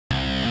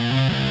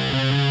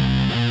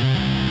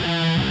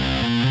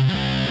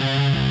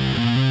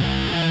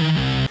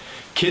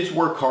Kids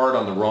work hard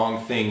on the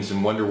wrong things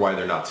and wonder why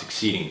they're not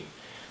succeeding.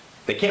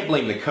 They can't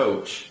blame the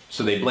coach,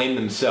 so they blame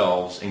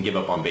themselves and give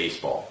up on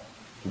baseball.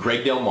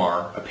 Greg Del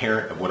Mar, a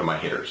parent of one of my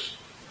hitters.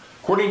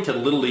 According to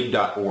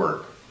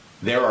LittleLeague.org,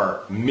 there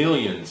are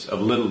millions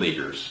of Little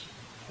Leaguers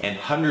and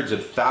hundreds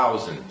of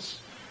thousands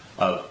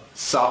of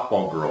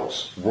softball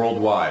girls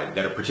worldwide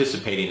that are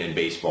participating in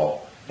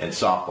baseball and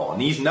softball.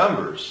 And these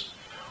numbers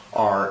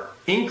are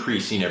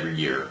increasing every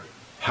year.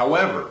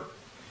 However,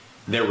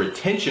 their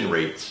retention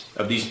rates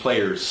of these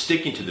players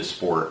sticking to the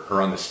sport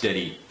are on the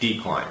steady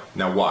decline.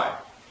 Now why?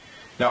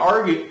 Now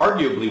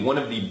arguably one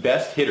of the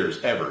best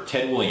hitters ever,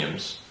 Ted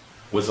Williams,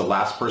 was the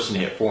last person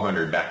to hit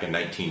 400 back in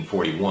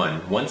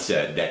 1941, once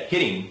said that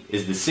hitting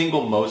is the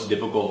single most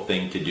difficult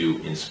thing to do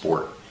in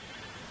sport.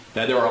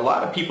 Now there are a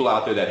lot of people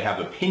out there that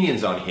have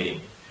opinions on hitting,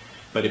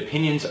 but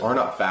opinions are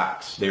not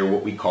facts. They are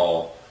what we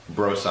call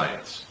bro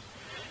science.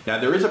 Now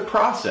there is a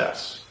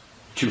process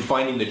to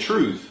finding the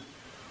truth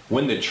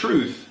when the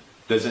truth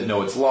doesn't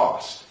know it's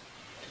lost.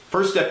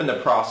 First step in the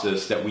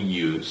process that we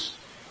use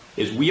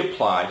is we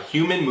apply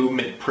human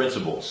movement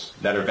principles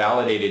that are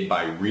validated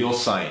by real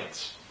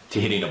science to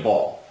hitting a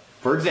ball.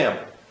 For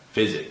example,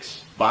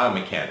 physics,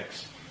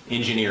 biomechanics,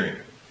 engineering.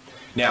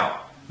 Now,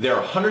 there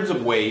are hundreds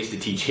of ways to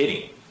teach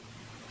hitting.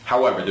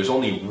 However, there's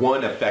only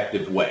one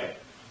effective way.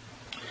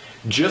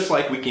 Just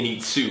like we can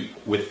eat soup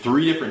with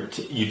 3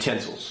 different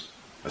utensils,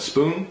 a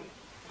spoon,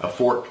 a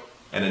fork,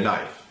 and a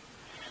knife.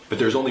 But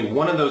there's only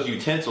one of those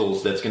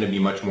utensils that's going to be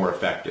much more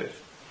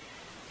effective.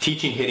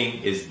 Teaching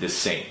hitting is the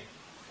same.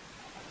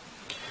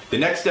 The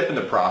next step in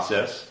the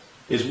process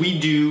is we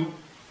do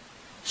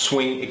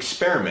swing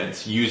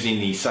experiments using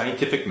the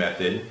scientific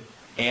method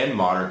and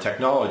modern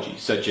technology,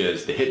 such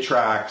as the hit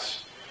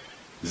tracks,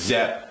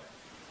 ZEP,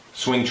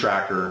 swing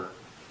tracker,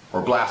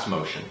 or blast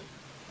motion.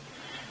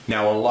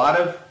 Now, a lot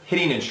of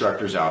hitting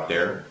instructors out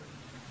there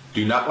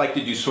do not like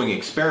to do swing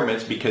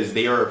experiments because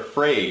they are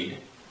afraid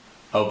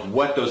of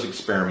what those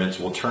experiments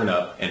will turn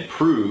up and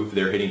prove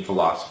their hitting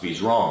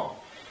philosophies wrong.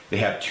 They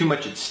have too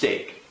much at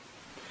stake.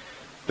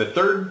 The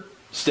third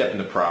step in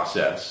the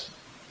process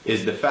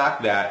is the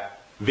fact that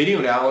video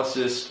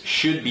analysis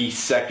should be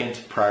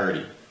second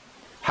priority.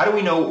 How do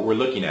we know what we're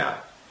looking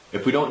at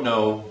if we don't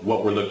know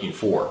what we're looking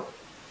for?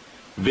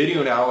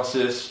 Video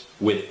analysis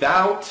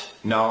without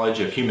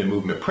knowledge of human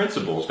movement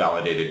principles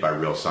validated by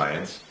real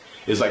science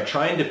is like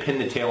trying to pin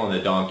the tail on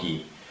the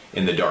donkey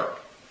in the dark.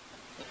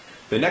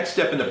 The next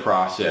step in the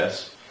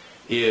process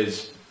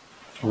is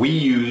we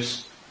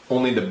use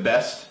only the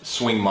best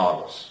swing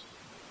models.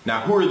 Now,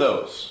 who are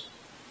those?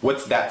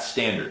 What's that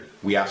standard?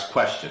 We ask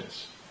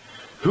questions.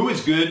 Who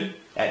is good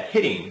at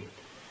hitting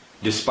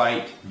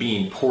despite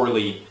being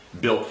poorly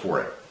built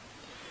for it?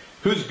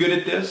 Who's good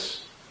at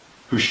this?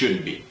 Who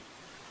shouldn't be?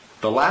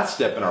 The last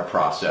step in our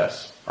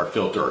process, our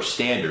filter, our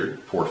standard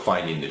for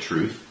finding the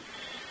truth,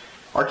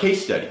 are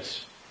case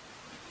studies.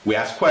 We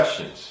ask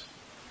questions.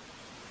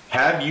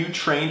 Have you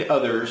trained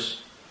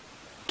others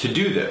to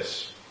do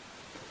this?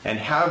 And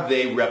have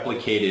they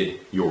replicated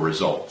your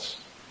results?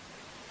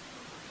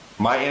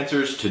 My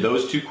answers to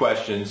those 2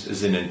 questions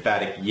is an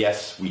emphatic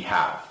yes, we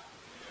have.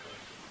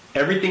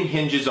 Everything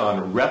hinges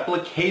on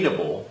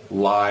replicatable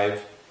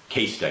live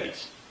case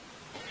studies.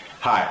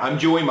 Hi, I'm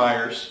Joey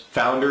Myers,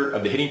 founder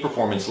of the Hitting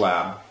Performance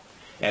Lab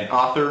and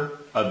author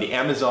of the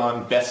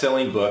Amazon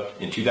best-selling book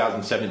in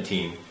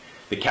 2017,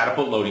 The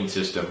Catapult Loading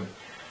System,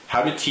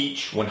 How to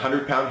Teach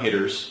 100-Pound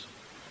Hitters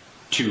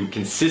to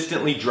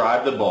Consistently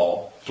Drive the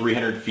Ball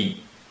 300 Feet.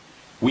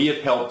 We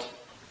have helped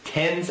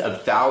tens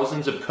of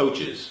thousands of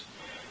coaches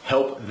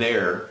help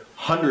their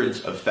hundreds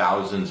of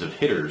thousands of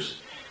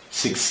hitters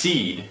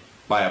succeed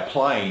by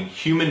applying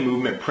human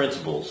movement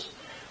principles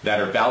that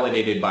are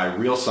validated by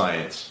real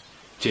science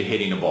to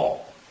hitting a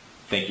ball.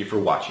 Thank you for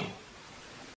watching.